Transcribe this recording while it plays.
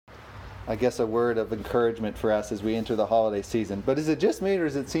I guess, a word of encouragement for us as we enter the holiday season. But is it just me, or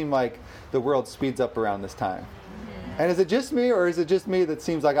does it seem like the world speeds up around this time? And is it just me, or is it just me that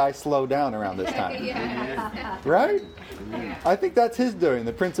seems like I slow down around this time? Right? I think that's His doing,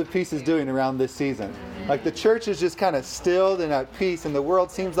 the Prince of Peace is doing around this season. Like the church is just kind of stilled and at peace, and the world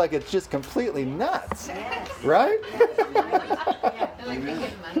seems like it's just completely nuts. Right?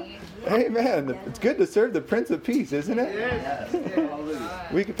 Amen. It's good to serve the Prince of Peace, isn't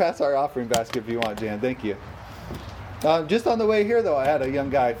it? We can pass our offering basket if you want, Jan. Thank you. Just on the way here, though, I had a young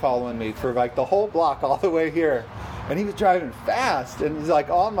guy following me for like the whole block all the way here. And he was driving fast, and he's like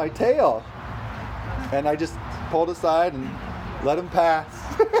on my tail. And I just pulled aside and let him pass.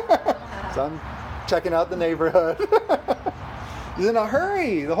 So I'm checking out the neighborhood. He's in a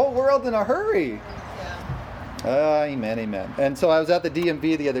hurry. The whole world's in a hurry. Amen, amen. And so I was at the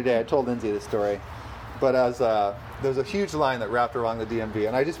DMV the other day. I told Lindsay this story. But there was a huge line that wrapped around the DMV.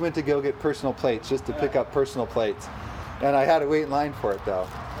 And I just went to go get personal plates, just to pick up personal plates. And I had to wait in line for it, though.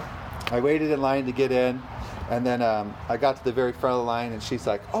 I waited in line to get in. And then I got to the very front of the line, and she's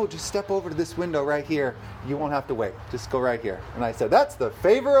like, "Oh, just step over to this window right here. You won't have to wait. Just go right here." And I said, "That's the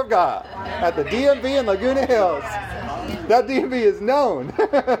favor of God at the DMV in Laguna Hills." That DMV is known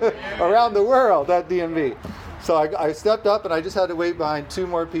around the world, that DMV. So I stepped up, and I just had to wait behind two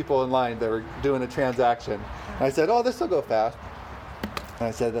more people in line that were doing a transaction. And I said, "Oh, this will go fast." And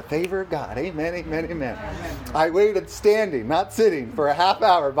I said, "The favor of God." Amen, amen, amen. I waited standing, not sitting, for a half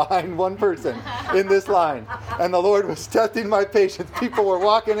hour behind one person in this line. And the Lord was testing my patience. People were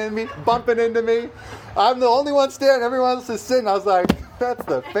walking in me, bumping into me. I'm the only one standing. Everyone else is sitting. I was like, that's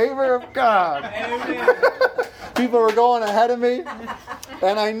the favor of God. People were going ahead of me.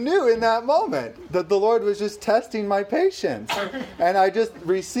 And I knew in that moment that the Lord was just testing my patience. And I just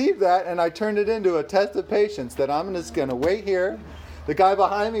received that, and I turned it into a test of patience, that I'm just going to wait here. The guy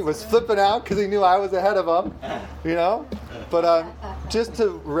behind me was flipping out because he knew I was ahead of him, you know. But just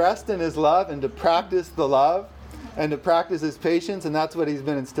to rest in His love and to practice the love and to practice His patience, and that's what He's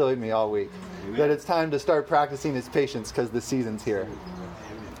been instilling me all week. That it's time to start practicing His patience because the season's here.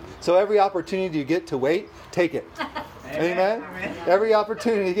 So every opportunity you get to wait, take it. Amen? Every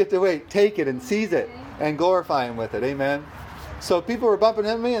opportunity you get to wait, take it and seize it and glorify Him with it. Amen? So people were bumping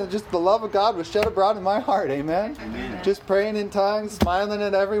into me, and just the love of God was shed abroad in my heart. Amen? Just praying in tongues, smiling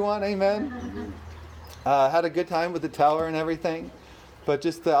at everyone. Amen? Had a good time with the teller and everything. But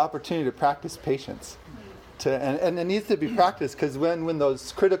just the opportunity to practice patience. And it needs to be practiced, because when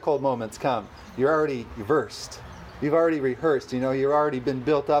those critical moments come, you're already versed. You've already rehearsed. You've already been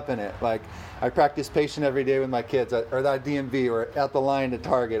built up in it. Like, I practice patience every day with my kids, or that DMV, or at the line at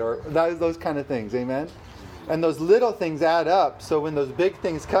Target, or those kind of things. Amen? And those little things add up, so when those big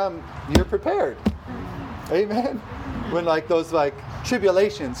things come, you're prepared. Amen? When those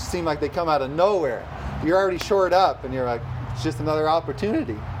tribulations seem like they come out of nowhere, you're already shored up, and you're like, it's just another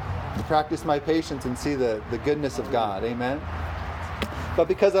opportunity to practice my patience and see the goodness of God. Amen? But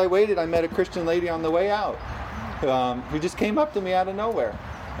because I waited, I met a Christian lady on the way out who just came up to me out of nowhere.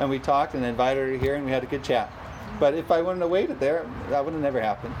 And we talked and invited her here, and we had a good chat. But if I wouldn't have waited there, that would have never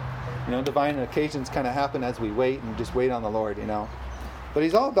happened. Divine occasions kind of happen as we wait and just wait on the Lord, But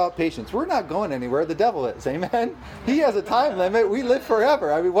He's all about patience. We're not going anywhere. The devil is. Amen? He has a time limit. We live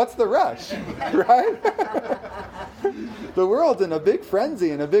forever. I mean, what's the rush? Right? The world's in a big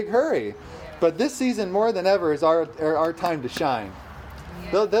frenzy, in a big hurry. But this season, more than ever, is our time to shine.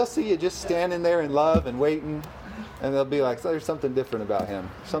 They'll see you just standing there in love and waiting, and they'll be like, there's something different about him.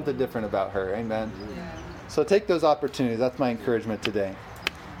 Something different about her. Amen? So take those opportunities. That's my encouragement today.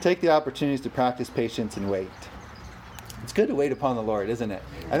 Take the opportunities to practice patience and wait. It's good to wait upon the Lord, isn't it?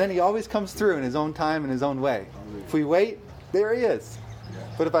 And then He always comes through in His own time and His own way. If we wait, there He is.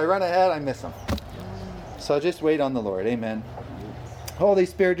 But if I run ahead, I miss Him. So just wait on the Lord. Amen. Holy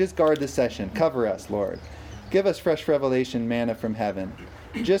Spirit, just guard this session. Cover us, Lord. Give us fresh revelation manna from heaven.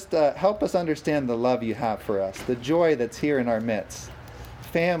 Just help us understand the love You have for us, the joy that's here in our midst,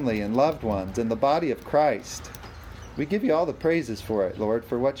 family and loved ones, and the body of Christ. We give You all the praises for it, Lord,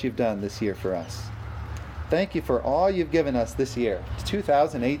 for what You've done this year for us. Thank You for all You've given us this year. It's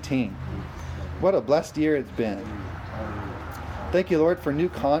 2018. What a blessed year it's been. Thank You, Lord, for new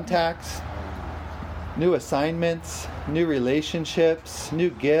contacts, new assignments, new relationships, new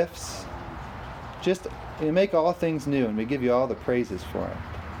gifts. Just You make all things new, and we give You all the praises for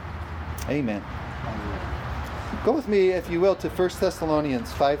it. Amen. Go with me, if you will, to 1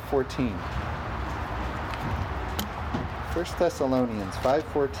 Thessalonians 5:14. 1 Thessalonians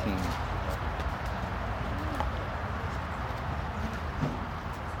 5:14.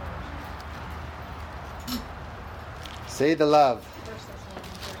 Say the love.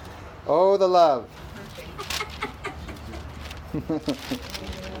 Oh, the love. Thank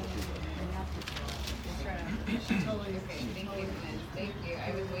you.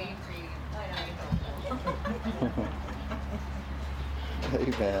 I was waiting for you.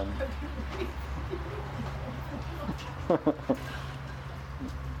 Amen.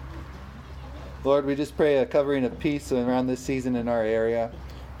 Lord, we just pray a covering of peace around this season in our area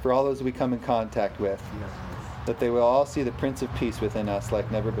for all those we come in contact with, that they will all see the Prince of Peace within us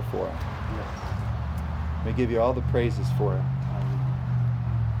like never before. We give you all the praises for it.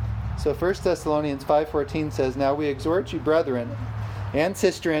 So 1 Thessalonians 5:14 says, "Now we exhort you, brethren and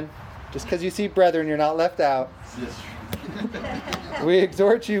sistren," just because you see brethren, you're not left out. "We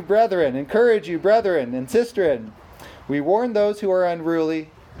exhort you, brethren, encourage you, brethren and sistren. We warn those who are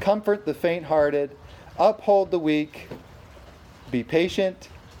unruly, comfort the faint-hearted, uphold the weak, be patient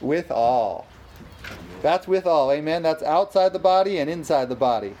with all." That's with all, amen? That's outside the body and inside the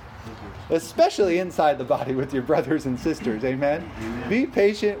body. Especially inside the body with your brothers and sisters, amen? Be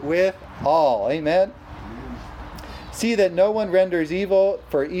patient with all, amen? "See that no one renders evil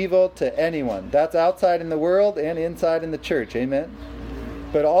for evil to anyone." That's outside in the world and inside in the church, amen?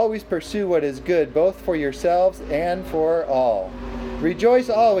 "But always pursue what is good, both for yourselves and for all. Rejoice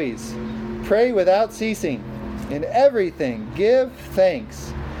always. Pray without ceasing. In everything give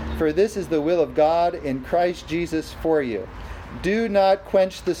thanks, for this is the will of God in Christ Jesus for you. Do not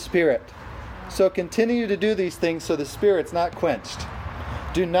quench the Spirit." So continue to do these things so the Spirit's not quenched.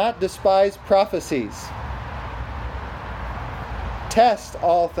 "Do not despise prophecies. Test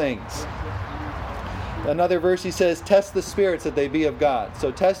all things." Another verse he says, "Test the spirits that they be of God."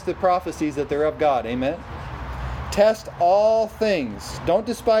 So test the prophecies that they're of God. Amen? Test all things. Don't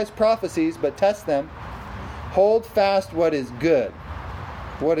despise prophecies, but test them. "Hold fast what is good."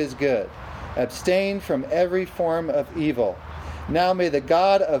 What is good? "Abstain from every form of evil. Now may the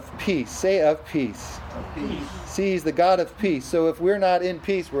God of peace," say of peace. Of peace. See, He's the God of peace. So if we're not in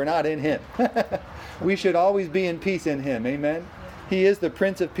peace, we're not in Him. We should always be in peace in Him. Amen? He is the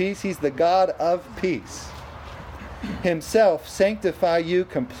Prince of Peace. He's the God of peace. "Himself sanctify you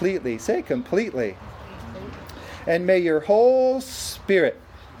completely." Say completely. "And may your whole spirit,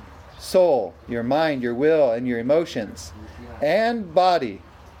 soul, your mind, your will, and your emotions, and body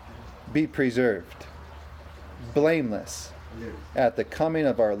be preserved, blameless, at the coming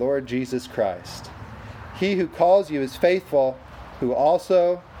of our Lord Jesus Christ. He who calls you is faithful, who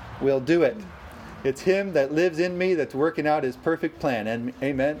also will do it." It's Him that lives in me that's working out His perfect plan. And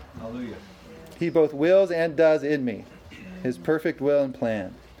amen? Hallelujah. He both wills and does in me His perfect will and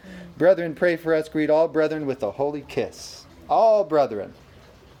plan. "Brethren, pray for us. Greet all brethren with a holy kiss." All brethren.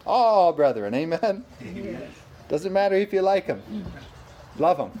 All brethren. Amen? Doesn't matter if you like them.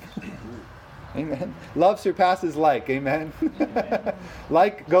 Love them. Amen. Love surpasses like. Amen.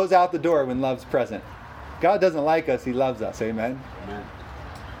 Like goes out the door when love's present. God doesn't like us. He loves us. Amen. Amen.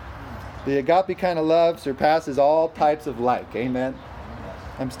 The agape kind of love surpasses all types of like. Amen.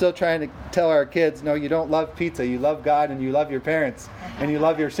 I'm still trying to tell our kids, no, you don't love pizza. You love God and you love your parents and you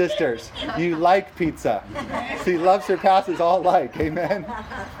love your sisters. You like pizza. See, love surpasses all like. Amen.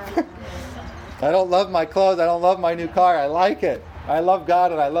 I don't love my clothes. I don't love my new car. I like it. I love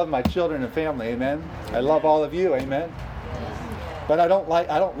God and I love my children and family. Amen. I love all of you. Amen. But I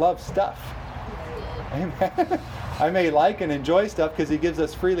don't love stuff. Amen. I may like and enjoy stuff because He gives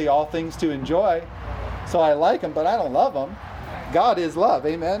us freely all things to enjoy. So I like them, but I don't love them. God is love.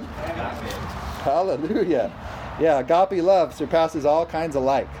 Amen. Hallelujah. Yeah, agape love surpasses all kinds of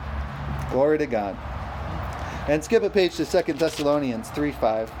like. Glory to God. And skip a page to 2 Thessalonians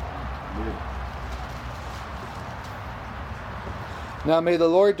 3:5. "Now may the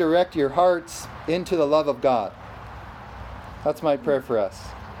Lord direct your hearts into the love of God." That's my prayer for us.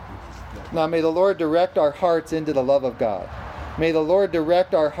 Now may the Lord direct our hearts into the love of God. May the Lord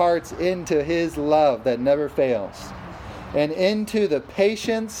direct our hearts into His love that never fails, and into the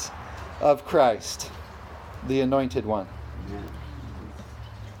patience of Christ, the Anointed One.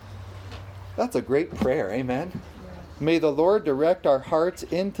 That's a great prayer. Amen. May the Lord direct our hearts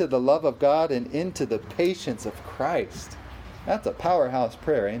into the love of God and into the patience of Christ. That's a powerhouse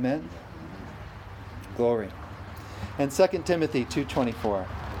prayer. Amen. Glory. And 2 Timothy 2:24.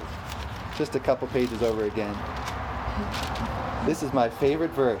 Just a couple pages over again. This is my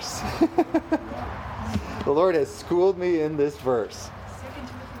favorite verse. The Lord has schooled me in this verse.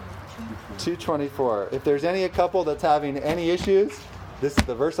 2:24. If there's any couple that's having any issues, this is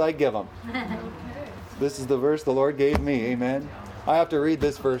the verse I give them. This is the verse the Lord gave me. Amen. I have to read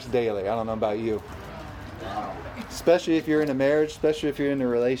this verse daily. I don't know about you. Especially if you're in a marriage, especially if you're in a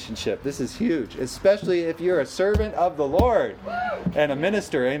relationship. This is huge. Especially if you're a servant of the Lord and a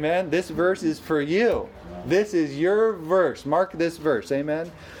minister. Amen. This verse is for you. This is your verse. Mark this verse.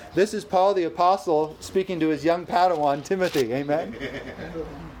 Amen. This is Paul the Apostle speaking to his young Padawan, Timothy. Amen.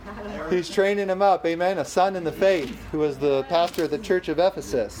 He's training him up. Amen. A son in the faith who was the pastor of the church of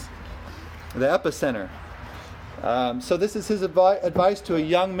Ephesus, the epicenter. So this is his advice to a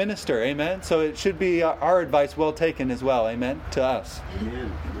young minister. Amen. So it should be our advice well taken as well. Amen. To us.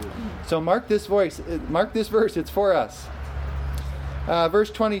 Amen. So mark this verse. It's for us. Verse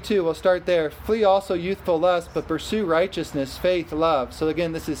 22, we'll start there. Flee also youthful lust, but pursue righteousness, faith, love. So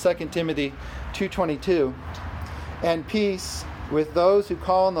again, this is 2 Timothy 2:22. And peace with those who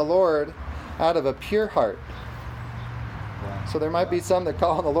call on the Lord out of a pure heart. So there might be some that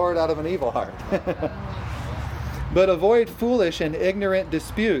call on the Lord out of an evil heart. But avoid foolish and ignorant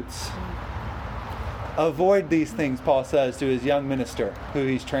disputes. Avoid these things, Paul says to his young minister who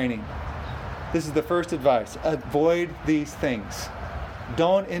he's training. This is the first advice. Avoid these things.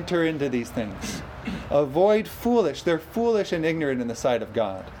 Don't enter into these things. Avoid foolish. They're foolish and ignorant in the sight of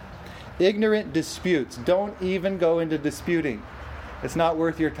God. Ignorant disputes. Don't even go into disputing. It's not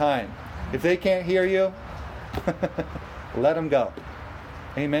worth your time. If they can't hear you, let them go.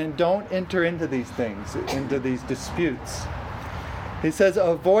 Amen. Don't enter into these things, into these disputes. He says,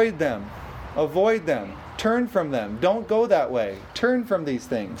 avoid them. Avoid them. Turn from them. Don't go that way. Turn from these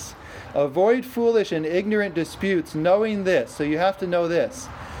things. Avoid foolish and ignorant disputes, knowing this. So you have to know this,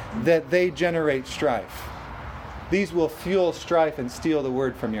 that they generate strife. These will fuel strife and steal the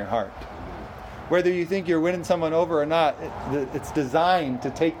word from your heart. Whether you think you're winning someone over or not, it's designed to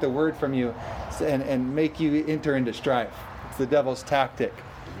take the word from you and make you enter into strife. It's the devil's tactic.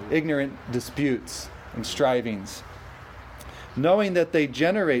 Ignorant disputes and strivings. Knowing that they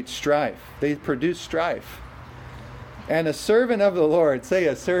generate strife. They produce strife. And a servant of the Lord, say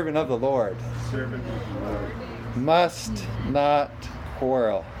a servant of the Lord, servant of the Lord, must not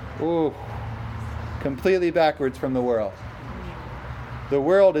quarrel. Ooh, completely backwards from the world. The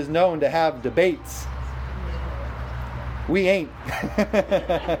world is known to have debates. We ain't.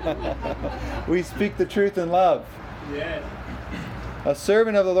 We speak the truth in love. Yes. A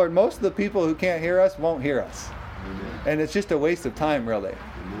servant of the Lord. Most of the people who can't hear us won't hear us. Amen. And it's just a waste of time, really.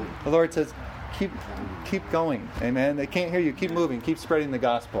 Amen. The Lord says, keep going. Amen. They can't hear you. Keep moving. Keep spreading the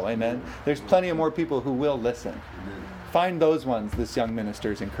gospel. Amen. There's plenty of more people who will listen. Amen. Find those ones this young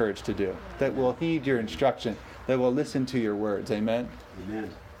minister is encouraged to do, that will heed your instruction, that will listen to your words. Amen.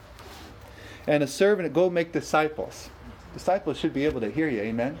 Amen. And a servant, go make disciples. Disciples should be able to hear you.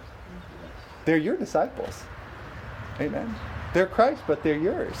 Amen. They're your disciples. Amen. They're Christ, but they're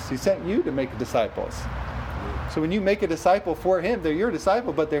yours. He sent you to make disciples. So when you make a disciple for Him, they're your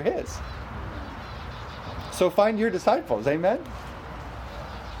disciple, but they're His. So find your disciples. Amen.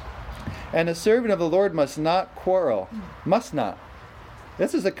 And a servant of the Lord must not quarrel. Must not.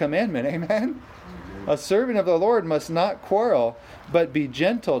 This is a commandment. Amen. A servant of the Lord must not quarrel, but be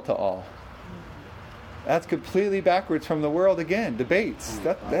gentle to all. That's completely backwards from the world again. Debates.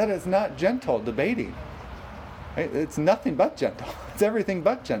 That is not gentle, debating. It's nothing but gentle. It's everything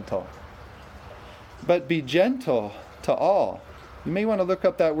but gentle. But be gentle to all. You may want to look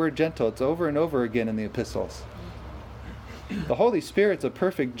up that word gentle. It's over and over again in the epistles. The Holy Spirit's a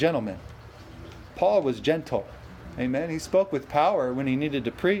perfect gentleman. Paul was gentle. Amen. He spoke with power when he needed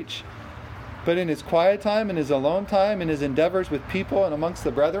to preach. But in his quiet time, in his alone time, in his endeavors with people and amongst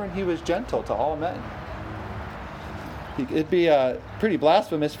the brethren, he was gentle to all men. It'd be pretty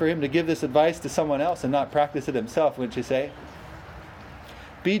blasphemous for him to give this advice to someone else and not practice it himself, wouldn't you say?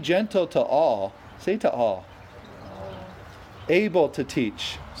 Be gentle to all. Say to all. Able to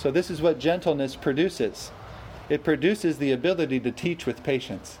teach. So this is what gentleness produces. It produces the ability to teach with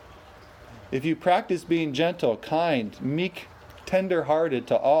patience. If you practice being gentle, kind, meek, tender-hearted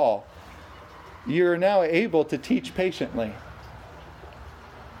to all, you're now able to teach patiently.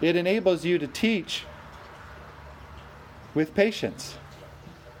 It enables you to teach with patience,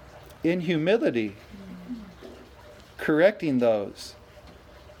 in humility, correcting those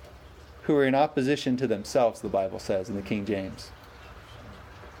who are in opposition to themselves, the Bible says in the King James.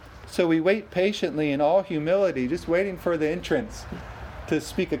 So we wait patiently in all humility, just waiting for the entrance to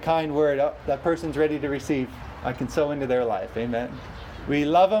speak a kind word. Oh, that person's ready to receive. I can sow into their life. Amen. We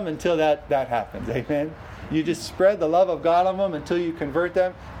love them until that happens. Amen. You just spread the love of God on them until you convert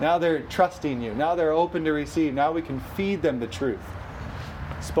them. Now they're trusting you. Now they're open to receive. Now we can feed them the truth.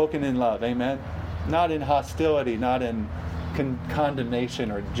 Spoken in love. Amen. Not in hostility, not in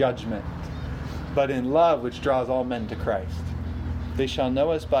condemnation or judgment, but in love which draws all men to Christ. They shall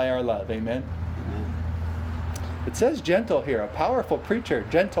know us by our love. Amen. It says gentle here, a powerful preacher,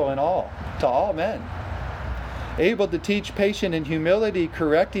 gentle in all, to all men. Able to teach patience and humility,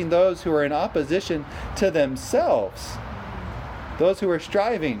 correcting those who are in opposition to themselves, those who are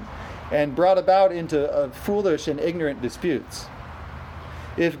striving and brought about into foolish and ignorant disputes.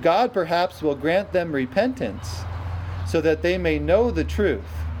 If God perhaps will grant them repentance, so that they may know the truth,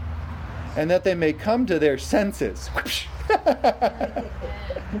 and that they may come to their senses,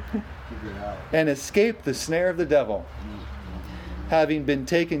 and escape the snare of the devil, having been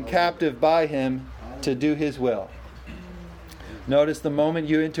taken captive by him to do his will. Notice the moment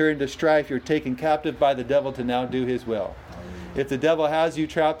you enter into strife, you're taken captive by the devil to now do his will. If the devil has you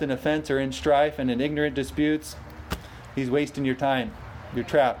trapped in offense or in strife and in ignorant disputes, he's wasting your time. You're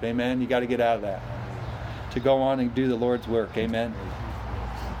trapped, amen? You got to get out of that to go on and do the Lord's work, amen?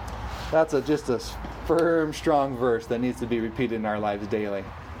 That's just a firm, strong verse that needs to be repeated in our lives daily.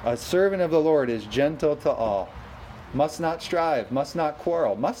 A servant of the Lord is gentle to all, must not strive, must not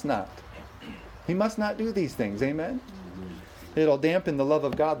quarrel, must not. He must not do these things, amen? It'll dampen the love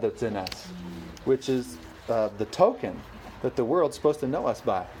of God that's in us, which is the token that the world's supposed to know us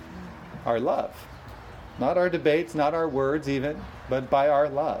by. Our love. Not our debates, not our words even, but by our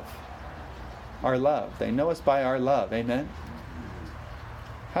love. Our love. They know us by our love. Amen?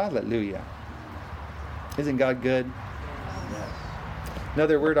 Hallelujah. Isn't God good?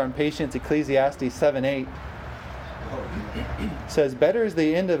 Another word on patience, Ecclesiastes 7:8 says, better is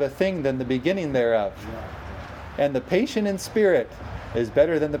the end of a thing than the beginning thereof. And the patient in spirit is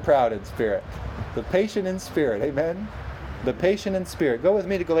better than the proud in spirit. The patient in spirit. Amen? The patient in spirit. Go with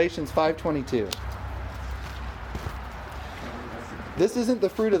me to Galatians 5:22. This isn't the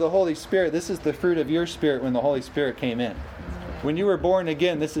fruit of the Holy Spirit. This is the fruit of your spirit when the Holy Spirit came in. When you were born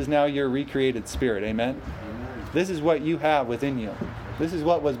again, this is now your recreated spirit. Amen? This is what you have within you. This is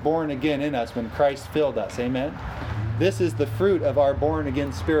what was born again in us when Christ filled us. Amen? This is the fruit of our born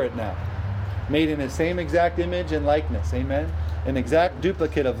again spirit now. Made in the same exact image and likeness. Amen? An exact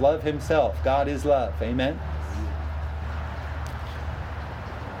duplicate of love himself. God is love. Amen?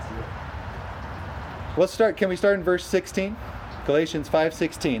 Let's start. Can we start in verse 16? Galatians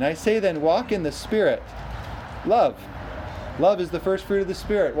 5:16. I say then, walk in the Spirit. Love. Love is the first fruit of the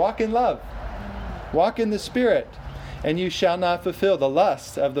Spirit. Walk in love. Walk in the Spirit, and you shall not fulfill the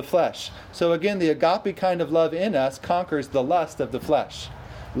lust of the flesh. So again, the agape kind of love in us conquers the lust of the flesh.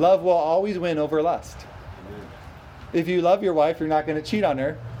 Love will always win over lust. If you love your wife, you're not going to cheat on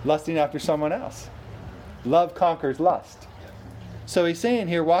her, lusting after someone else. Love conquers lust. So he's saying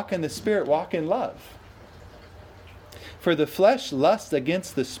here, walk in the Spirit, walk in love. For the flesh lusts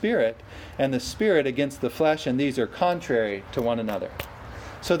against the Spirit, and the Spirit against the flesh, and these are contrary to one another.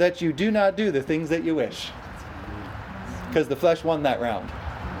 So that you do not do the things that you wish. Because the flesh won that round.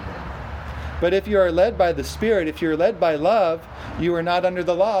 But if you are led by the Spirit, if you're led by love, you are not under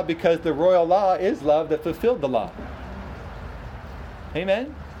the law, because the royal law is love that fulfilled the law.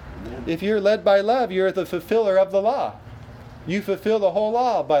 Amen? If you're led by love, you're the fulfiller of the law. You fulfill the whole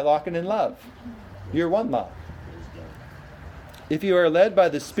law by walking in love. You're one law. If you are led by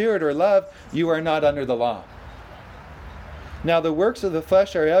the Spirit or love, you are not under the law. Now the works of the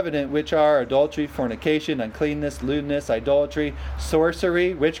flesh are evident, which are adultery, fornication, uncleanness, lewdness, idolatry,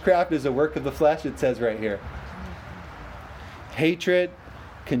 sorcery. Witchcraft is a work of the flesh, it says right here. Hatred,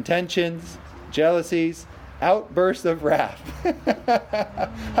 contentions, jealousies, outbursts of wrath.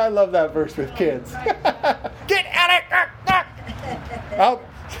 I love that verse with kids. Get out of it! Out.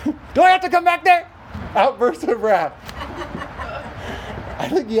 Do I have to come back there? Outbursts of wrath. I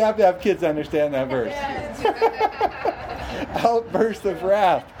think you have to have kids to understand that verse. Outburst of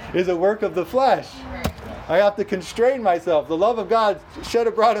wrath is a work of the flesh. I have to constrain myself. The love of God shed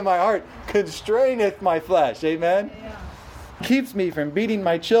abroad in my heart constraineth my flesh. Amen? Keeps me from beating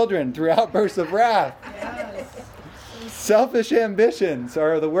my children through outbursts of wrath. Selfish ambitions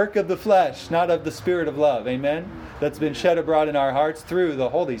are the work of the flesh, not of the Spirit of love. Amen? That's been shed abroad in our hearts through the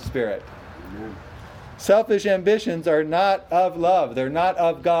Holy Spirit. Amen. Selfish ambitions are not of love. They're not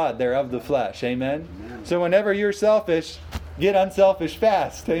of God. They're of the flesh. Amen? Amen. So whenever you're selfish, get unselfish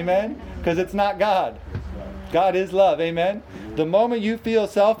fast. Amen? Because it's not God. God is love. Amen? The moment you feel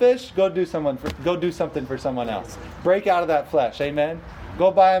selfish, go do something for someone else. Break out of that flesh. Amen?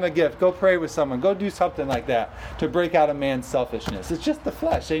 Go buy him a gift. Go pray with someone. Go do something like that to break out of man's selfishness. It's just the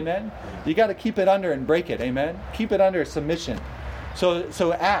flesh. Amen? You got to keep it under and break it. Amen? Keep it under submission.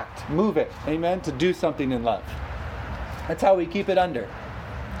 So act, move it, amen, to do something in love. That's how we keep it under.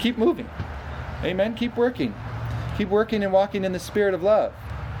 Keep moving. Amen. Keep working. Keep working and walking in the Spirit of love.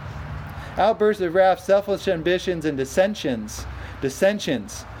 Outbursts of wrath, selfish ambitions, and dissensions.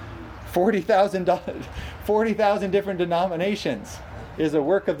 40,000 40,000 different denominations is a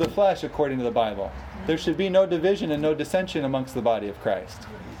work of the flesh according to the Bible. There should be no division and no dissension amongst the body of Christ.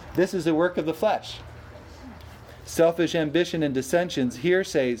 This is a work of the flesh. Selfish ambition and dissensions,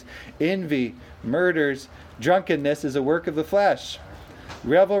 hearsays, envy, murders, drunkenness is a work of the flesh.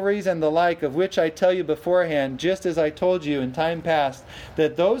 Revelries and the like, of which I tell you beforehand, just as I told you in time past,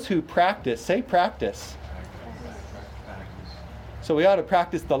 that those who practice, say practice. So we ought to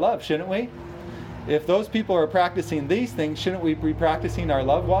practice the love, shouldn't we? If those people are practicing these things, shouldn't we be practicing our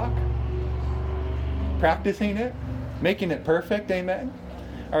love walk? Practicing it? Making it perfect, amen?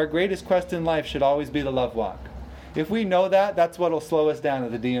 Our greatest quest in life should always be the love walk. If we know that, that's what will slow us down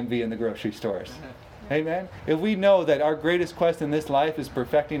at the DMV and the grocery stores. Amen? If we know that our greatest quest in this life is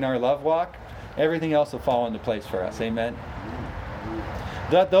perfecting our love walk, everything else will fall into place for us. Amen?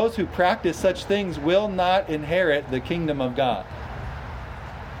 That those who practice such things will not inherit the kingdom of God.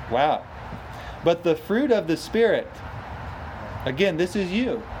 Wow. But the fruit of the Spirit, again, this is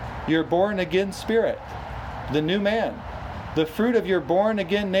you. You're born again spirit, the new man. The fruit of your born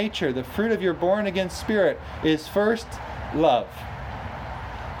again nature, the fruit of your born again spirit is first love.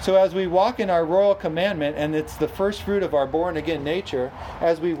 So as we walk in our royal commandment, and it's the first fruit of our born again nature,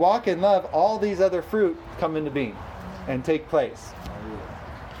 as we walk in love, all these other fruit come into being and take place.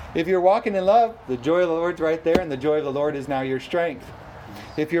 If you're walking in love, the joy of the Lord's right there, and the joy of the Lord is now your strength.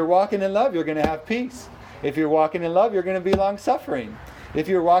 If you're walking in love, you're going to have peace. If you're walking in love, you're going to be long-suffering. If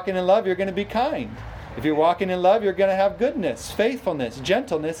you're walking in love, you're going to be kind. If you're walking in love, you're going to have goodness, faithfulness,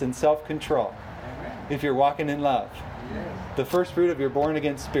 gentleness, and self-control. If you're walking in love. The first fruit of your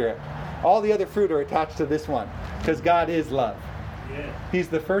born-again spirit. All the other fruit are attached to this one, because God is love. He's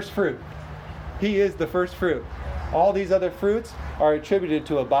the first fruit. He is the first fruit. All these other fruits are attributed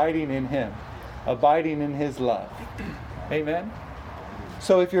to abiding in Him, abiding in His love. Amen?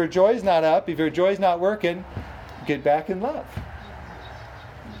 So if your joy's not up, if your joy's not working, get back in love.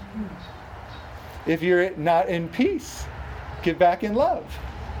 If you're not in peace, get back in love.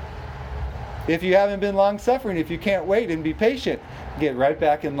 If you haven't been long-suffering, if you can't wait and be patient, get right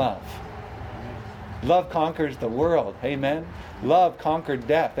back in love. Love conquers the world. Amen. Love conquered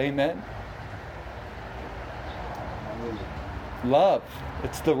death. Amen. Love.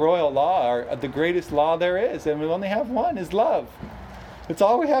 It's the royal law, or the greatest law there is, and we only have one, is love. It's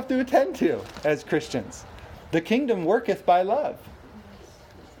all we have to attend to as Christians. The kingdom worketh by love.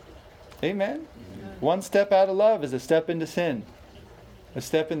 Amen. One step out of love is a step into sin. A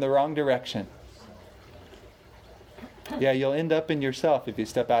step in the wrong direction. Yeah, you'll end up in yourself if you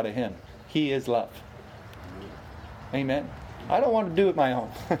step out of Him. He is love. Amen. I don't want to do it my own.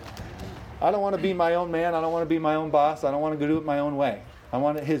 I don't want to be my own man. I don't want to be my own boss. I don't want to do it my own way. I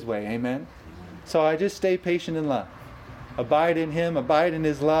want it His way. Amen. So I just stay patient in love. Abide in Him. Abide in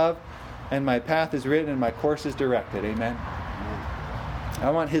His love. And my path is written and my course is directed. Amen. I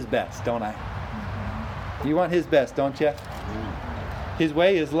want His best, don't I? You want His best, don't you? His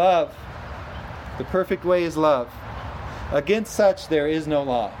way is love. The perfect way is love. Against such there is no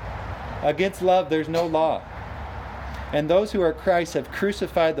law. Against love there's no law. And those who are Christ have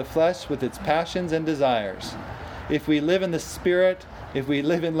crucified the flesh with its passions and desires. If we live in the Spirit, if we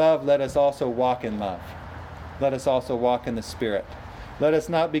live in love, let us also walk in love. Let us also walk in the Spirit. Let us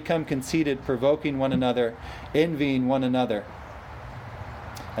not become conceited, provoking one another, envying one another.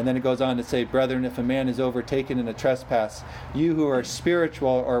 And then it goes on to say, brethren, if a man is overtaken in a trespass, you who are spiritual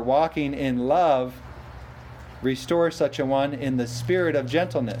or walking in love, restore such a one in the spirit of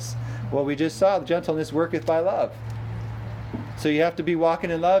gentleness. Well, we just saw gentleness worketh by love. So you have to be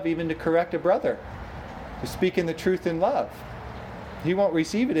walking in love even to correct a brother, to speak in the truth in love. He won't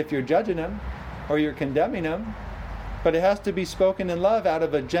receive it if you're judging him or you're condemning him, but it has to be spoken in love out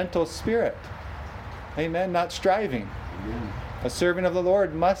of a gentle spirit. Amen? Not striving. Amen. A servant of the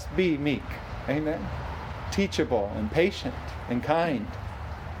Lord must be meek. Amen? Teachable and patient and kind.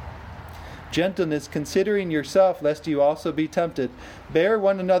 Gentleness, considering yourself, lest you also be tempted. Bear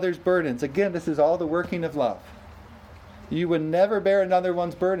one another's burdens. Again, this is all the working of love. You would never bear another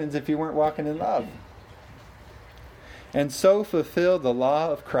one's burdens if you weren't walking in love. And so fulfill the law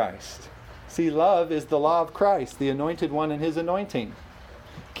of Christ. See, love is the law of Christ, the anointed one and His anointing.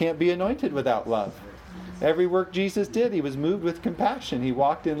 Can't be anointed without love. Every work Jesus did, He was moved with compassion. He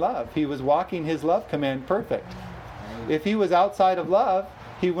walked in love. He was walking His love command perfect. If He was outside of love,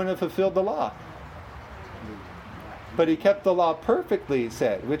 He wouldn't have fulfilled the law. But He kept the law perfectly, He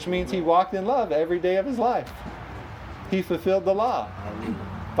said, which means He walked in love every day of His life. He fulfilled the law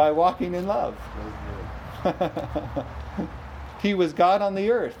by walking in love. He was God on the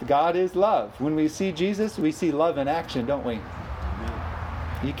earth. God is love. When we see Jesus, we see love in action, don't we?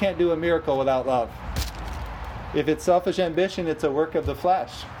 You can't do a miracle without love. If it's selfish ambition, it's a work of the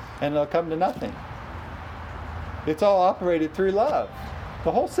flesh, and it'll come to nothing. It's all operated through love.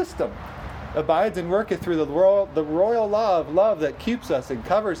 The whole system abides and worketh through the royal law of love that keeps us and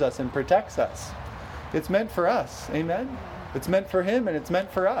covers us and protects us. It's meant for us. Amen? It's meant for Him and it's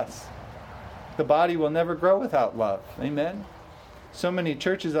meant for us. The body will never grow without love. Amen? So many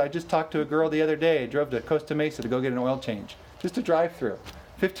churches. I just talked to a girl the other day. I drove to Costa Mesa to go get an oil change. Just a drive-through.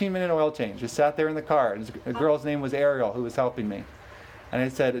 15-minute oil change. Just sat there in the car. A girl's name was Ariel who was helping me. And I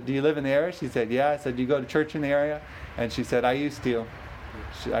said, do you live in the area? She said, yeah. I said, do you go to church in the area? And she said, I used to.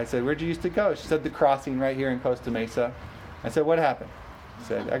 I said, where'd you used to go? She said, the crossing right here in Costa Mesa. I said, what happened? She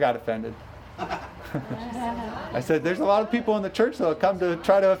said, I got offended. I said, there's a lot of people in the church that will come to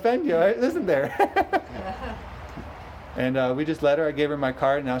try to offend you, isn't there? And we just let her. I gave her my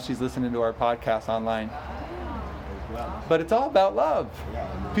card. Now she's listening to our podcast online. But it's all about love.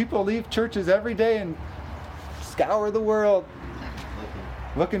 People leave churches every day and scour the world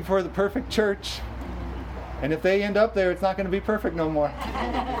looking for the perfect church. And if they end up there, it's not going to be perfect no more.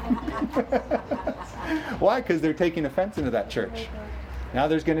 Why? Because they're taking offense into that church. Now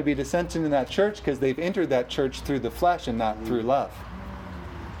there's going to be dissension in that church because they've entered that church through the flesh and not through love.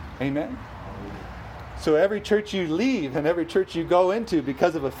 Amen? So every church you leave and every church you go into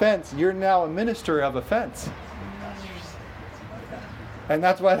because of offense, you're now a minister of offense. And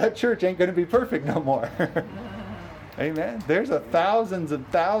that's why that church ain't going to be perfect no more. Amen? There's thousands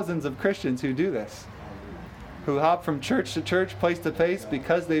of Christians who do this. Who hop from church to church, place to place,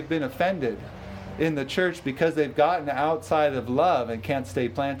 because they've been offended in the church, because they've gotten outside of love and can't stay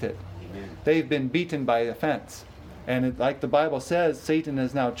planted. Amen. They've been beaten by offense. And like the Bible says, Satan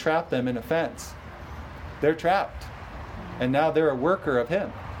has now trapped them in offense. They're trapped. And now they're a worker of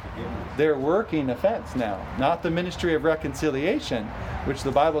him. They're working offense now. Not the ministry of reconciliation, which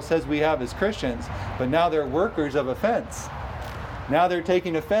the Bible says we have as Christians, but now they're workers of offense. Now they're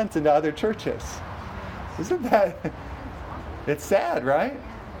taking offense into other churches. Isn't that... It's sad, right?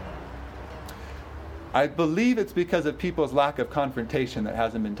 I believe it's because of people's lack of confrontation that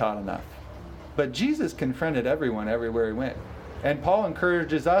hasn't been taught enough. But Jesus confronted everyone everywhere he went. And Paul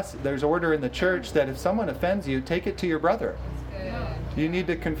encourages us, there's order in the church, that if someone offends you, take it to your brother. You need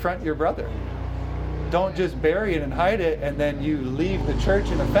to confront your brother. Don't just bury it and hide it, and then you leave the church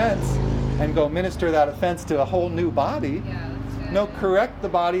in offense and go minister that offense to a whole new body. No, correct the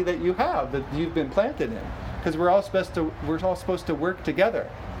body that you have, that you've been planted in. Because we're all supposed to work together.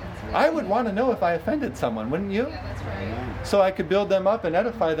 I would want to know if I offended someone, wouldn't you? Yeah, that's right. So I could build them up and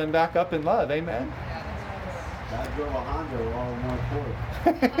edify them back up in love. Amen? God drove a Honda all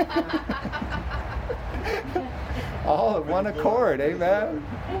in one accord. Amen?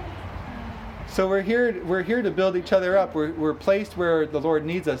 So we're here to build each other up. We're placed where the Lord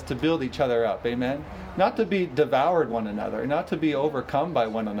needs us to build each other up. Amen? Not to be devoured one another, not to be overcome by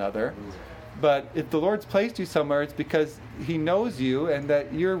one another. But if the Lord's placed you somewhere, it's because He knows you and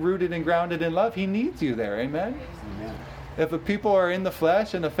that you're rooted and grounded in love. He needs you there. Amen? Amen. If people are in the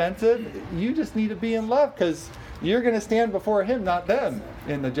flesh and offensive, you just need to be in love, because you're going to stand before Him, not them,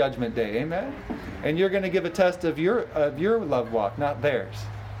 in the judgment day. Amen? And you're going to give a test of your love walk, not theirs.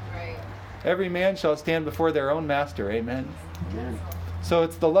 Right. Every man shall stand before their own master. Amen? Amen. So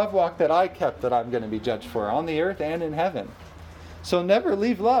it's the love walk that I kept that I'm going to be judged for, on the earth and in heaven. So never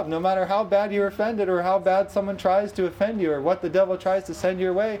leave love, no matter how bad you're offended or how bad someone tries to offend you or what the devil tries to send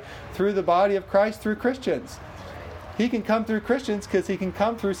your way through the body of Christ, through Christians. He can come through Christians because he can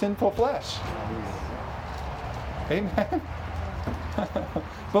come through sinful flesh. Amen?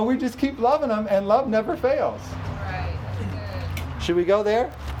 But we just keep loving them, and love never fails. Right. Good. Should we go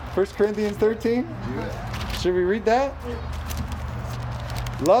there? 1 Corinthians 13? Should we read that?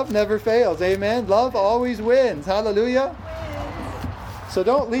 Love never fails. Amen? Love always wins. Hallelujah. So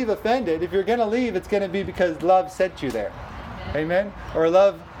don't leave offended. If you're going to leave, it's going to be because love sent you there. Amen? Or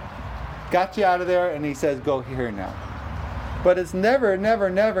love got you out of there and He says, go here now. But it's never, never,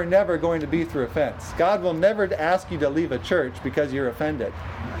 never, never going to be through offense. God will never ask you to leave a church because you're offended.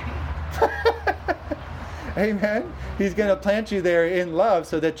 Amen? He's going to plant you there in love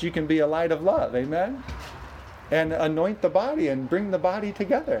so that you can be a light of love. Amen? And anoint the body and bring the body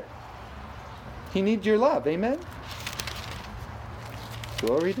together. He needs your love. Amen?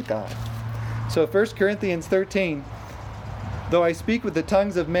 Glory to God. So 1 Corinthians 13, though I speak with the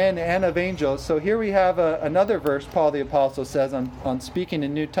tongues of men and of angels. So here we have another verse Paul the Apostle says on speaking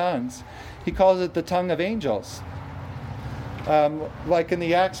in new tongues. He calls it the tongue of angels. Like in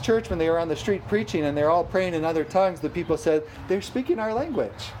the Acts church when they were on the street preaching and they're all praying in other tongues, the people said, they're speaking our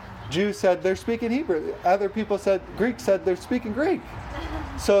language. Jews said they're speaking Hebrew. Other people said, Greeks said they're speaking Greek.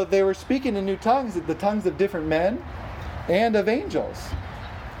 So they were speaking in new tongues, the tongues of different men and of angels.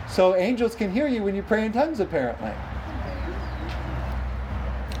 So angels can hear you when you pray in tongues, apparently.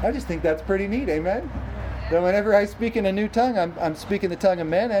 I just think that's pretty neat, amen? That whenever I speak in a new tongue, I'm speaking the tongue of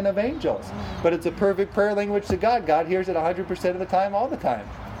men and of angels. But it's a perfect prayer language to God. God hears it 100% of the time, all the time.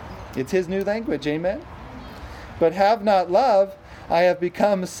 It's His new language, amen? But have not love, I have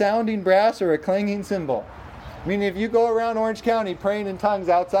become sounding brass or a clanging cymbal. Meaning if you go around Orange County praying in tongues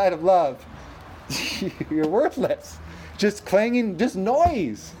outside of love, you're worthless. Just clanging, just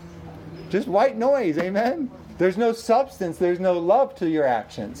noise. Just white noise, amen? There's no substance, there's no love to your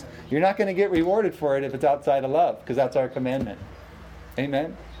actions. You're not going to get rewarded for it if it's outside of love, because that's our commandment.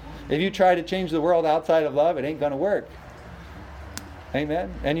 Amen? If you try to change the world outside of love, it ain't going to work.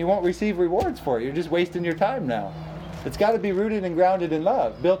 Amen? And you won't receive rewards for it. You're just wasting your time now. It's got to be rooted and grounded in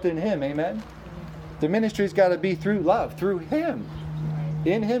love, built in Him. Amen? The ministry's got to be through love, through Him.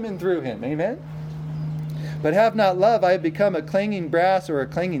 In Him and through Him. Amen? But have not love, I have become a clanging brass or a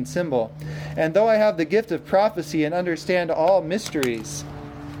clanging cymbal. And though I have the gift of prophecy and understand all mysteries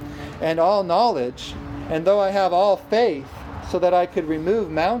and all knowledge, and though I have all faith so that I could remove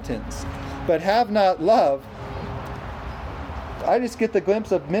mountains, but have not love, I just get the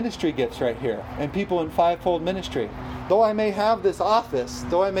glimpse of ministry gifts right here and people in fivefold ministry. Though I may have this office,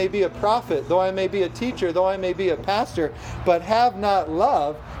 though I may be a prophet, though I may be a teacher, though I may be a pastor, but have not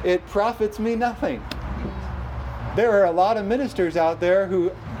love, it profits me nothing. There are a lot of ministers out there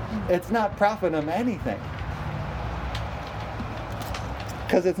who it's not profiting them anything.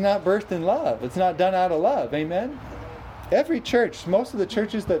 Because it's not birthed in love. It's not done out of love. Amen? Every church, most of the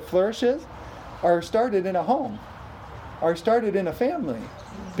churches that flourishes are started in a home. Are started in a family.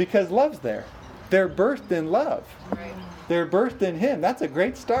 Because love's there. They're birthed in love. Right. They're birthed in Him. That's a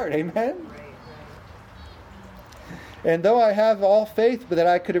great start. Amen? And though I have all faith that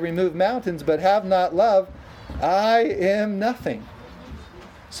I could remove mountains, but have not love, I am nothing.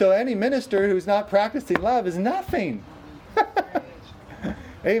 So any minister who's not practicing love is nothing.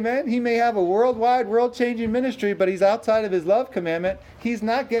 Amen? He may have a worldwide, world-changing ministry, but he's outside of his love commandment. He's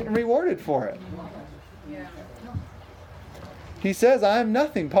not getting rewarded for it. Yeah. He says, I am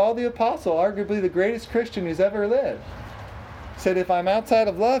nothing. Paul the Apostle, arguably the greatest Christian who's ever lived, said, if I'm outside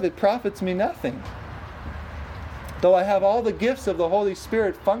of love, it profits me nothing. Though I have all the gifts of the Holy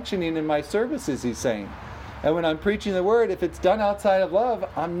Spirit functioning in my services, he's saying. And when I'm preaching the Word, if it's done outside of love,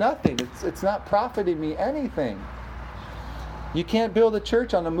 I'm nothing. It's not profiting me anything. You can't build a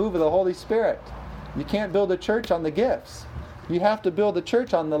church on the move of the Holy Spirit. You can't build a church on the gifts. You have to build a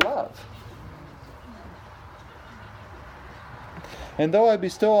church on the love. And though I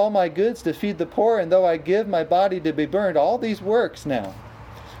bestow all my goods to feed the poor, and though I give my body to be burned, all these works now,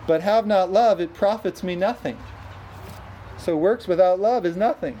 but have not love, it profits me nothing. So works without love is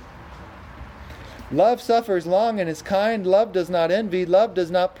nothing. Love suffers long and is kind. Love does not envy. Love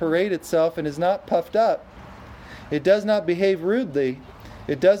does not parade itself and is not puffed up. It does not behave rudely.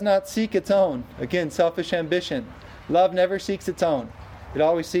 It does not seek its own. Again, selfish ambition. Love never seeks its own. It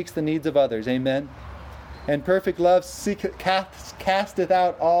always seeks the needs of others. Amen? And perfect love casteth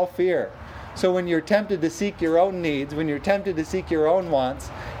out all fear. So when you're tempted to seek your own needs, when you're tempted to seek your own wants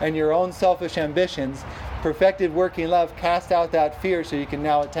and your own selfish ambitions, perfected working love casts out that fear so you can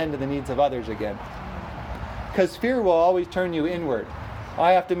now attend to the needs of others again. Because fear will always turn you inward.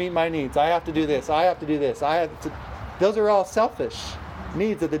 I have to meet my needs. I have to do this. I have to do this. Those are all selfish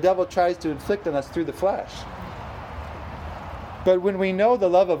needs that the devil tries to inflict on us through the flesh. But when we know the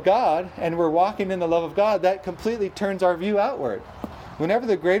love of God and we're walking in the love of God, that completely turns our view outward. Whenever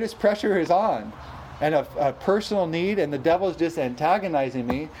the greatest pressure is on and a personal need and the devil's just antagonizing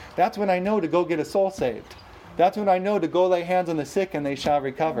me, that's when I know to go get a soul saved. That's when I know to go lay hands on the sick and they shall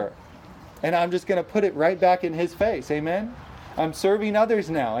recover. And I'm just going to put it right back in His face. Amen? I'm serving others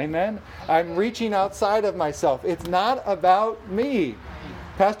now. Amen? I'm reaching outside of myself. It's not about me.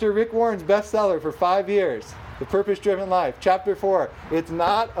 Pastor Rick Warren's bestseller for 5 years, The Purpose-Driven Life, Chapter 4. It's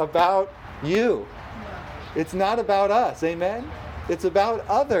not about you. It's not about us. Amen? It's about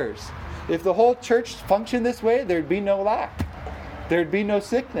others. If the whole church functioned this way, there'd be no lack. There'd be no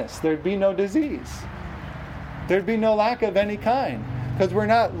sickness. There'd be no disease. There'd be no lack of any kind. Because we're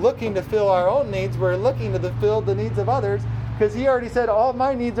not looking to fill our own needs. We're looking to fill the needs of others. Because He already said all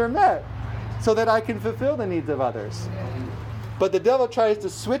my needs are met. So that I can fulfill the needs of others. But the devil tries to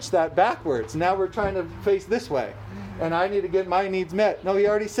switch that backwards. Now we're trying to face this way. And I need to get my needs met. No, He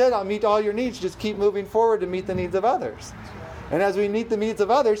already said I'll meet all your needs. Just keep moving forward to meet the needs of others. And as we meet the needs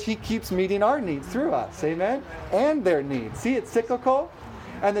of others, He keeps meeting our needs through us. Amen? And their needs. See, it's cyclical.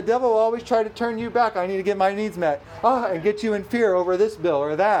 And the devil will always try to turn you back. I need to get my needs met. And get you in fear over this bill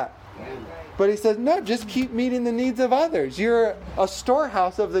or that. But he says, no, just keep meeting the needs of others. You're a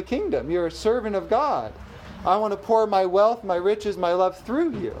storehouse of the kingdom. You're a servant of God. I want to pour my wealth, my riches, my love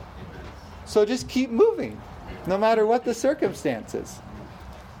through you. So just keep moving, no matter what the circumstances.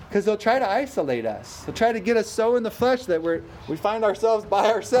 Because they'll try to isolate us. They'll try to get us so in the flesh that we find ourselves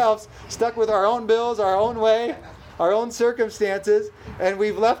by ourselves, stuck with our own bills, our own way, our own circumstances, and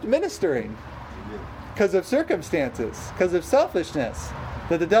we've left ministering because of circumstances, because of selfishness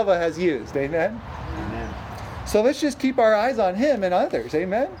that the devil has used. Amen? Amen. So let's just keep our eyes on him and others.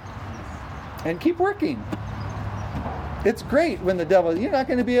 Amen? And keep working. It's great when the devil, you're not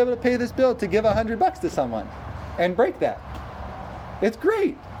going to be able to pay this bill to give $100 to someone and break that. It's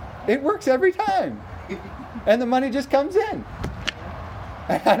great. It works every time. And the money just comes in.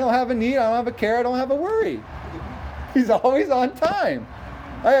 I don't have a need, I don't have a care, I don't have a worry. He's always on time.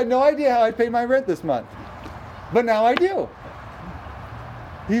 I had no idea how I'd pay my rent this month. But now I do.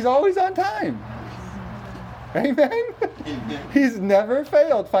 He's always on time. Amen? He's never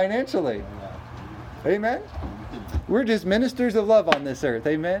failed financially. Amen? We're just ministers of love on this earth.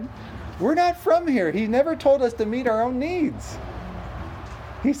 Amen? We're not from here. He never told us to meet our own needs.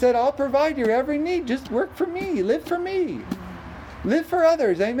 He said, I'll provide your every need. Just work for me. Live for me. Live for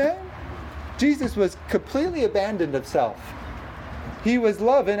others. Amen? Jesus was completely abandoned of self. He was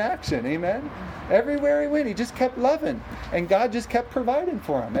love in action. Amen? Everywhere he went, he just kept loving. And God just kept providing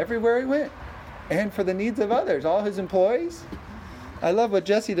for him everywhere he went. And for the needs of others. All his employees. I love what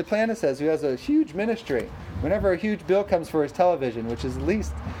Jesse Duplantis says, who has a huge ministry. Whenever a huge bill comes for his television, which is at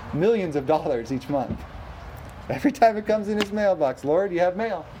least millions of dollars each month, every time it comes in his mailbox, Lord, you have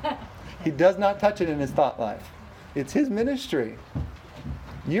mail. He does not touch it in his thought life. It's his ministry.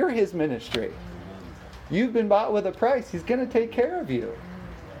 You're his ministry. You've been bought with a price. He's going to take care of you.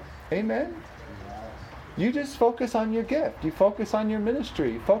 Amen? You just focus on your gift. You focus on your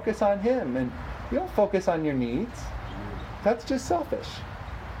ministry. You focus on him. And you don't focus on your needs. That's just selfish.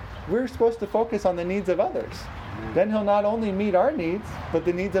 We're supposed to focus on the needs of others. Then he'll not only meet our needs, but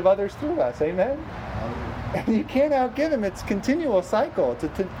the needs of others through us. Amen? And you can't outgive him. It's a continual cycle.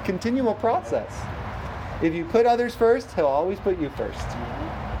 It's a continual process. If you put others first, he'll always put you first.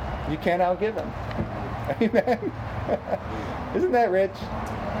 You can't outgive him. Amen? Isn't that rich?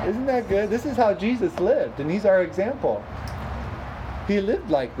 Isn't that good? This is how Jesus lived, and he's our example. He lived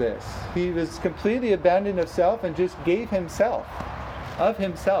like this. He was completely abandoned of self and just gave himself, of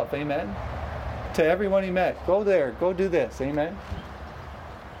himself, amen, to everyone he met. Go there, go do this, amen.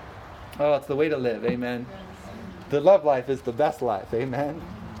 Oh, it's the way to live, amen. The love life is the best life, amen.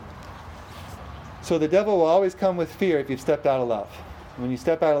 So the devil will always come with fear if you've stepped out of love. When you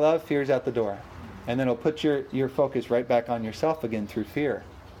step out of love, fear's out the door. And then it'll put your focus right back on yourself again through fear.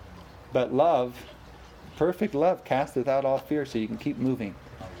 But love, perfect love, casteth out all fear, so you can keep moving.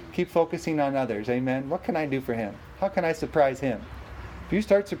 Keep focusing on others, amen. What can I do for him? How can I surprise him? If you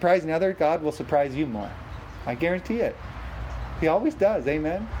start surprising others, God will surprise you more. I guarantee it. He always does,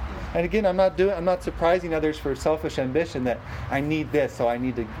 amen. And again, I'm not surprising others for selfish ambition that I need this, so I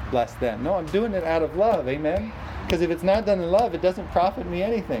need to bless them. No, I'm doing it out of love, amen. Because if it's not done in love, it doesn't profit me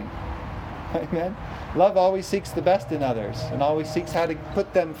anything. Amen. Love always seeks the best in others and always seeks how to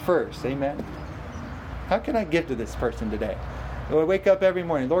put them first. Amen. How can I give to this person today? I wake up every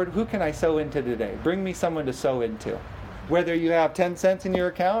morning, Lord, who can I sow into today? Bring me someone to sow into. Whether you have 10 cents in your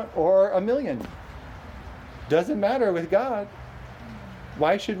account or $1 million. Doesn't matter with God.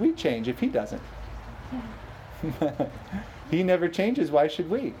 Why should we change if he doesn't? He never changes. Why should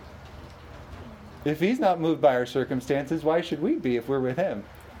we? If he's not moved by our circumstances, why should we be if we're with him?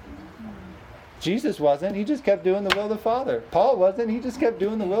 Jesus wasn't. He just kept doing the will of the Father. Paul wasn't. He just kept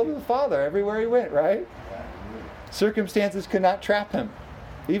doing the will of the Father everywhere he went, right? Circumstances could not trap him.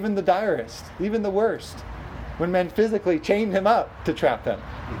 Even the direst, even the worst. When men physically chained him up to trap him,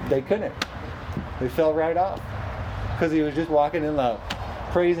 they couldn't. They fell right off. Because he was just walking in love,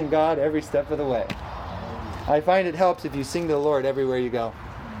 praising God every step of the way. I find it helps if you sing to the Lord everywhere you go.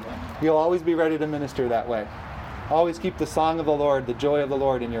 You'll always be ready to minister that way. Always keep the song of the Lord, the joy of the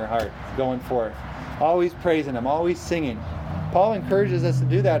Lord in your heart going forth. Always praising him, always singing. Paul encourages us to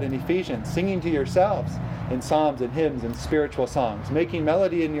do that in Ephesians, singing to yourselves in psalms and hymns and spiritual songs, making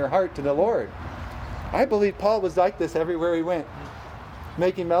melody in your heart to the Lord. I believe Paul was like this everywhere he went.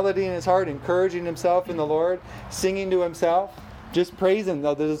 Making melody in his heart, encouraging himself in the Lord, singing to himself, just praising.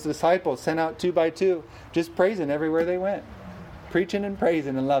 The disciples sent out 2 by 2, just praising everywhere they went. Preaching and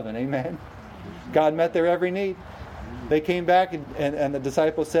praising and loving, amen. God met their every need. They came back and the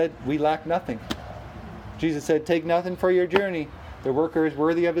disciples said, we lack nothing. Jesus said, take nothing for your journey. The worker is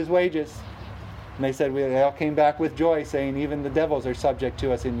worthy of his wages. And they said, they all came back with joy, saying, even the devils are subject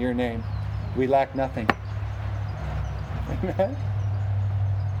to us in your name. We lack nothing. Amen.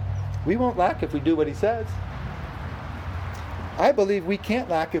 We won't lack if we do what he says. I believe we can't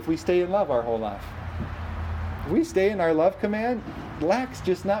lack if we stay in love our whole life. If we stay in our love command, lack's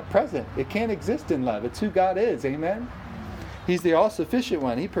just not present. It can't exist in love. It's who God is. Amen. He's the all-sufficient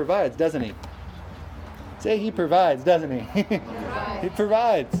one. He provides, doesn't he? Say he provides, doesn't he? He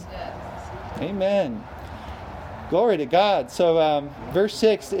provides. Amen. Glory to God. So verse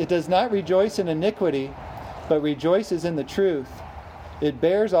 6, it does not rejoice in iniquity, but rejoices in the truth. It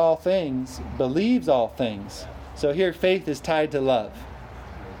bears all things, believes all things. So here faith is tied to love.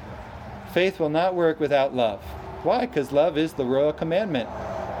 Faith will not work without love. Why? Because love is the royal commandment.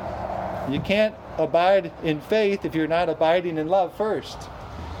 You can't abide in faith if you're not abiding in love first.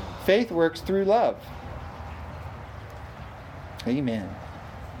 Faith works through love. Amen.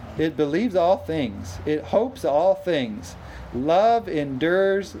 It believes all things. It hopes all things. Love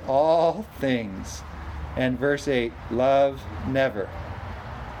endures all things. And verse 8, love never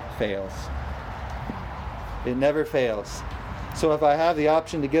fails. It never fails. So if I have the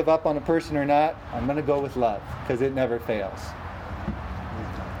option to give up on a person or not, I'm going to go with love, because it never fails.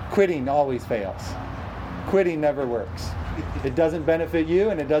 Quitting always fails. Quitting never works. It doesn't benefit you,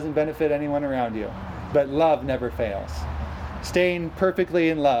 and it doesn't benefit anyone around you. But love never fails. Staying perfectly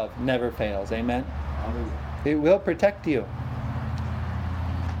in love never fails. Amen? It will protect you.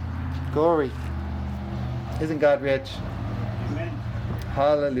 Glory. Isn't God rich? Amen.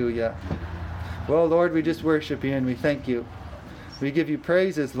 Hallelujah. Well, Lord, we just worship you and we thank you. We give you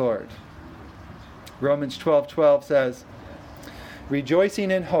praises, Lord. Romans 12:12 says,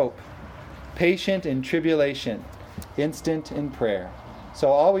 rejoicing in hope, patient in tribulation, instant in prayer. So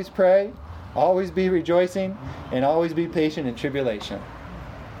always pray, always be rejoicing, and always be patient in tribulation.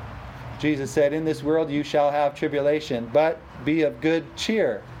 Jesus said, in this world you shall have tribulation, but be of good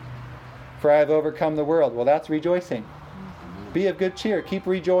cheer, for I have overcome the world. Well, that's rejoicing. Be of good cheer. Keep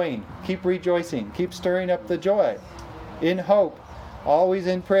rejoicing. Keep rejoicing. Keep stirring up the joy. In hope. Always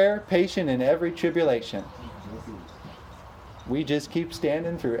in prayer. Patient in every tribulation. We just keep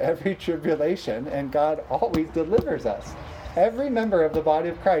standing through every tribulation, and God always delivers us. Every member of the body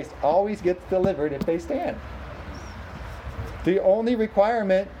of Christ always gets delivered if they stand. The only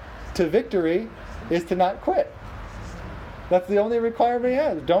requirement to victory is to not quit. That's the only requirement he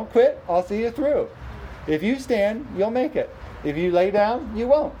has. Don't quit. I'll see you through. If you stand, you'll make it. If you lay down, you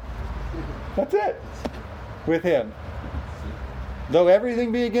won't. That's it with him. Though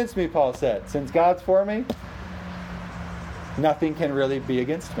everything be against me, Paul said, since God's for me, nothing can really be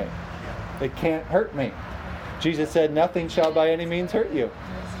against me. It can't hurt me. Jesus said, nothing shall by any means hurt you.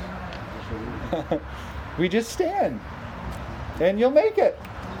 We just stand. And you'll make it.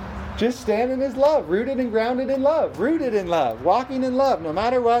 Just stand in his love, rooted and grounded in love, rooted in love, walking in love. No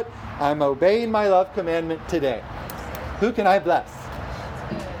matter what, I'm obeying my love commandment today. Who can I bless?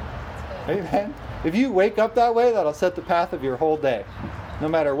 Amen. If you wake up that way, that'll set the path of your whole day. No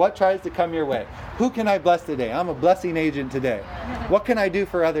matter what tries to come your way. Who can I bless today? I'm a blessing agent today. What can I do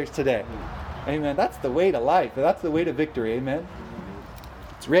for others today? Amen. That's the way to life. That's the way to victory. Amen.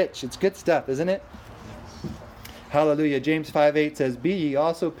 It's rich. It's good stuff, isn't it? Hallelujah. James 5:8 says, be ye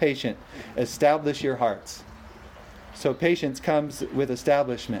also patient. Establish your hearts. So patience comes with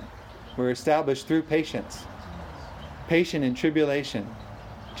establishment. We're established through patience. Patient in tribulation.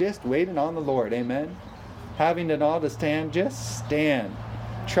 Just waiting on the Lord. Amen. Having it all to stand, just stand.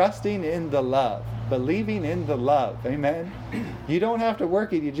 Trusting in the love. Believing in the love. Amen. You don't have to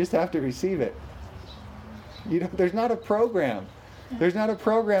work it. You just have to receive it. There's not a program. There's not a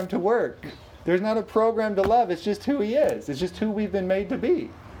program to work. There's not a program to love. It's just who he is. It's just who we've been made to be.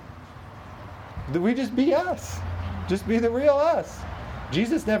 We just be us. Just be the real us.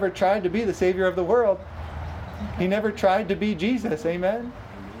 Jesus never tried to be the Savior of the world. He never tried to be Jesus. Amen.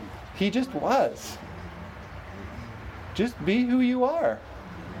 He just was. Just be who you are.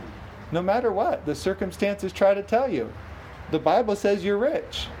 No matter what the circumstances try to tell you. The Bible says you're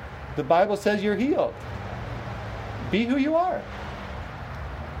rich. The Bible says you're healed. Be who you are.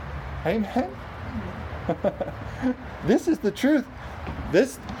 Amen. This is the truth.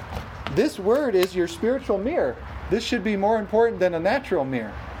 This word is your spiritual mirror. This should be more important than a natural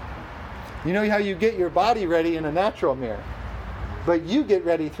mirror. You know how you get your body ready in a natural mirror, but you get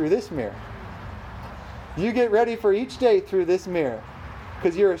ready through this mirror. You get ready for each day through this mirror,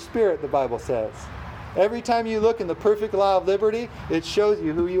 because you're a spirit, the Bible says. Every time you look in the perfect law of liberty, it shows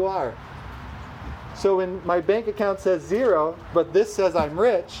you who you are. So when my bank account says 0, but this says I'm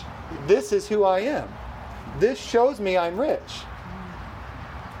rich, this is who I am. This shows me I'm rich.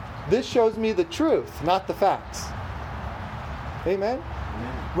 This shows me the truth, not the facts. Amen?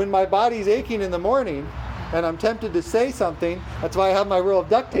 When my body's aching in the morning and I'm tempted to say something, that's why I have my roll of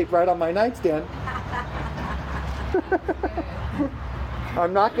duct tape right on my nightstand.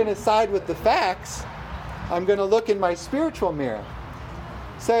 I'm not going to side with the facts. I'm going to look in my spiritual mirror.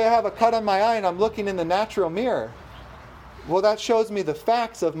 Say I have a cut on my eye and I'm looking in the natural mirror. Well, that shows me the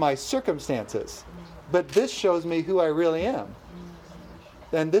facts of my circumstances. But this shows me who I really am.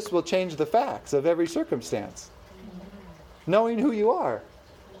 And this will change the facts of every circumstance. Knowing who you are.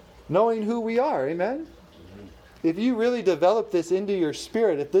 Knowing who we are. Amen? If you really develop this into your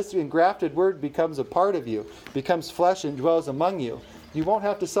spirit, if this engrafted word becomes a part of you, becomes flesh and dwells among you, you won't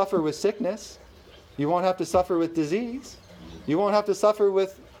have to suffer with sickness. You won't have to suffer with disease. You won't have to suffer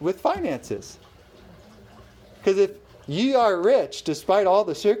with finances. Because if ye are rich despite all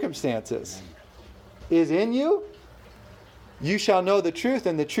the circumstances is in you, you shall know the truth,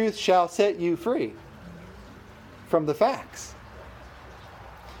 and the truth shall set you free from the facts.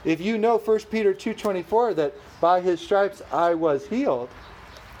 If you know 1 Peter 2:24 that by his stripes I was healed,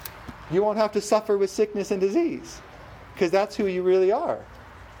 you won't have to suffer with sickness and disease, because that's who you really are.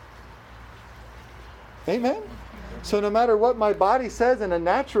 Amen? So no matter what my body says in a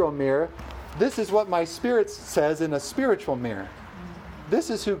natural mirror, this is what my spirit says in a spiritual mirror. This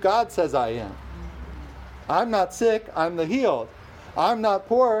is who God says I am. I'm not sick, I'm the healed. I'm not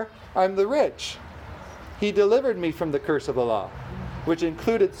poor, I'm the rich. He delivered me from the curse of the law, which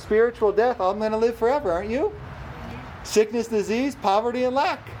included spiritual death. I'm going to live forever, aren't you? Sickness, disease, poverty, and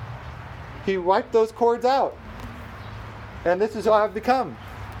lack. He wiped those cords out. And this is who I've become,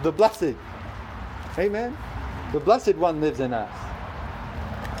 the blessed. Amen? The blessed one lives in us.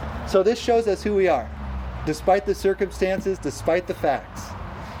 So this shows us who we are, despite the circumstances, despite the facts.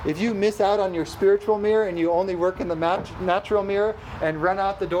 If you miss out on your spiritual mirror and you only work in the natural mirror and run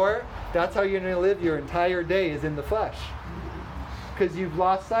out the door, that's how you're going to live your entire day, is in the flesh. Because you've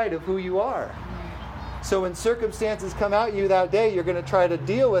lost sight of who you are. So when circumstances come at you that day, you're going to try to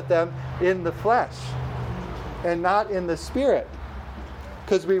deal with them in the flesh and not in the spirit.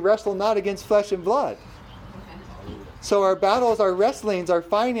 Because we wrestle not against flesh and blood. So our battles, our wrestlings, our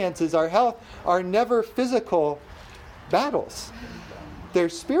finances, our health are never physical battles. They're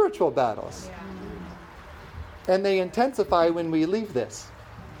spiritual battles. And they intensify when we leave this.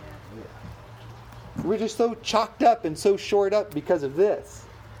 We're just so chalked up and so shored up because of this.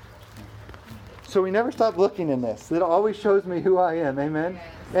 So we never stop looking in this. It always shows me who I am. Amen?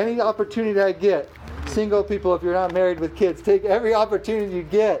 Any opportunity I get, single people, if you're not married with kids, take every opportunity you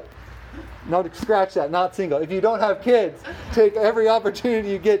get. No, scratch that, not single. If you don't have kids, take every opportunity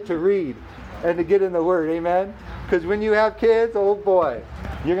you get to read and to get in the Word. Amen? Because when you have kids, oh boy,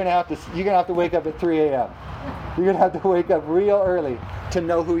 you're gonna have to wake up at 3 a.m. You're gonna have to wake up real early to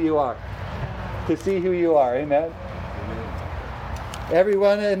know who you are, to see who you are. Amen?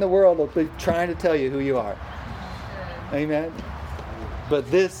 Everyone in the world will be trying to tell you who you are. Amen? But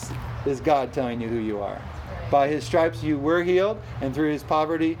this is God telling you who you are. By his stripes you were healed, and through his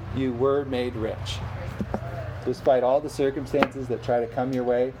poverty you were made rich. Despite all the circumstances that try to come your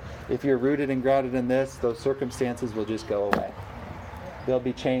way, if you're rooted and grounded in this, those circumstances will just go away. They'll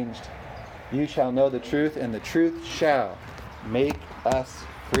be changed. You shall know the truth, and the truth shall make us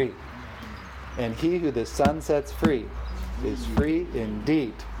free. And he who the Son sets free is free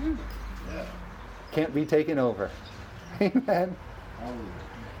indeed. Can't be taken over. Amen.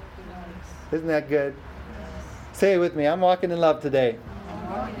 Isn't that good? Say it with me. I'm walking in love today.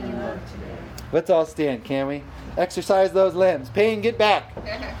 Let's all stand, can we? Exercise those limbs. Pain, get back.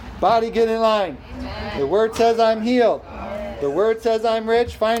 Body, get in line. The Word says I'm healed. The Word says I'm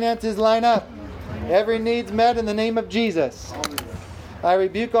rich. Finances line up. Every need's met in the name of Jesus. I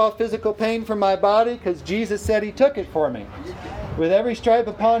rebuke all physical pain from my body because Jesus said he took it for me. With every stripe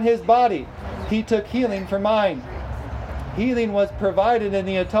upon his body, he took healing for mine. Healing was provided in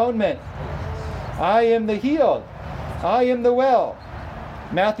the atonement. I am the healed. I am the well.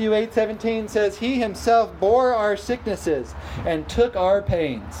 Matthew 8:17 says, he himself bore our sicknesses and took our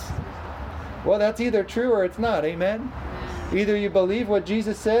pains. Well, that's either true or it's not. Amen? Either you believe what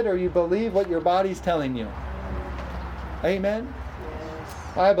Jesus said or you believe what your body's telling you. Amen?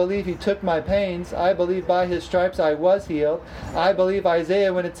 I believe he took my pains. I believe by his stripes I was healed. I believe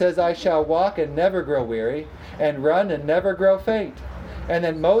Isaiah when it says I shall walk and never grow weary and run and never grow faint. And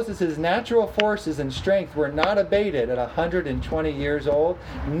that Moses' natural forces and strength were not abated at 120 years old,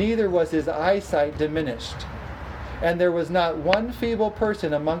 neither was his eyesight diminished. And there was not one feeble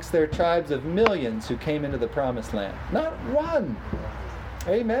person amongst their tribes of millions who came into the promised land. Not one.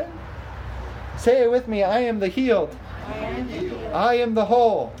 Amen? Say it with me. I am the healed. I am the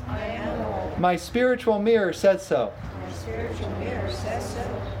whole. My spiritual mirror says so. My spiritual mirror says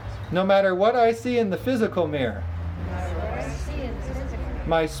so. No matter what I see in the physical mirror, No matter what I see in the physical mirror,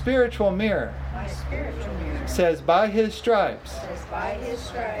 my spiritual mirror my spiritual mirror says, by His stripes says, by His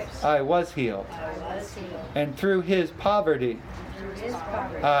stripes I was healed, I was healed. and through His poverty Through His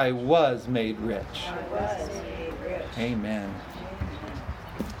poverty I was made rich. I was made rich. Amen.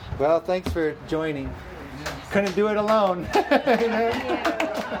 Well, thanks for joining. Couldn't do it alone. Amen.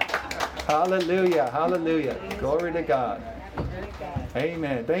 Hallelujah. Hallelujah. Glory to God.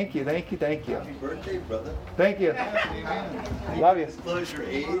 Amen. Thank you. Thank you. Thank you. Happy birthday, brother. Thank you. Love you. Disclose your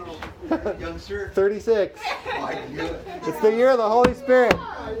age, youngster. 36. My God. It's the year of the Holy Spirit.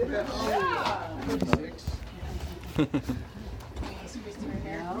 36.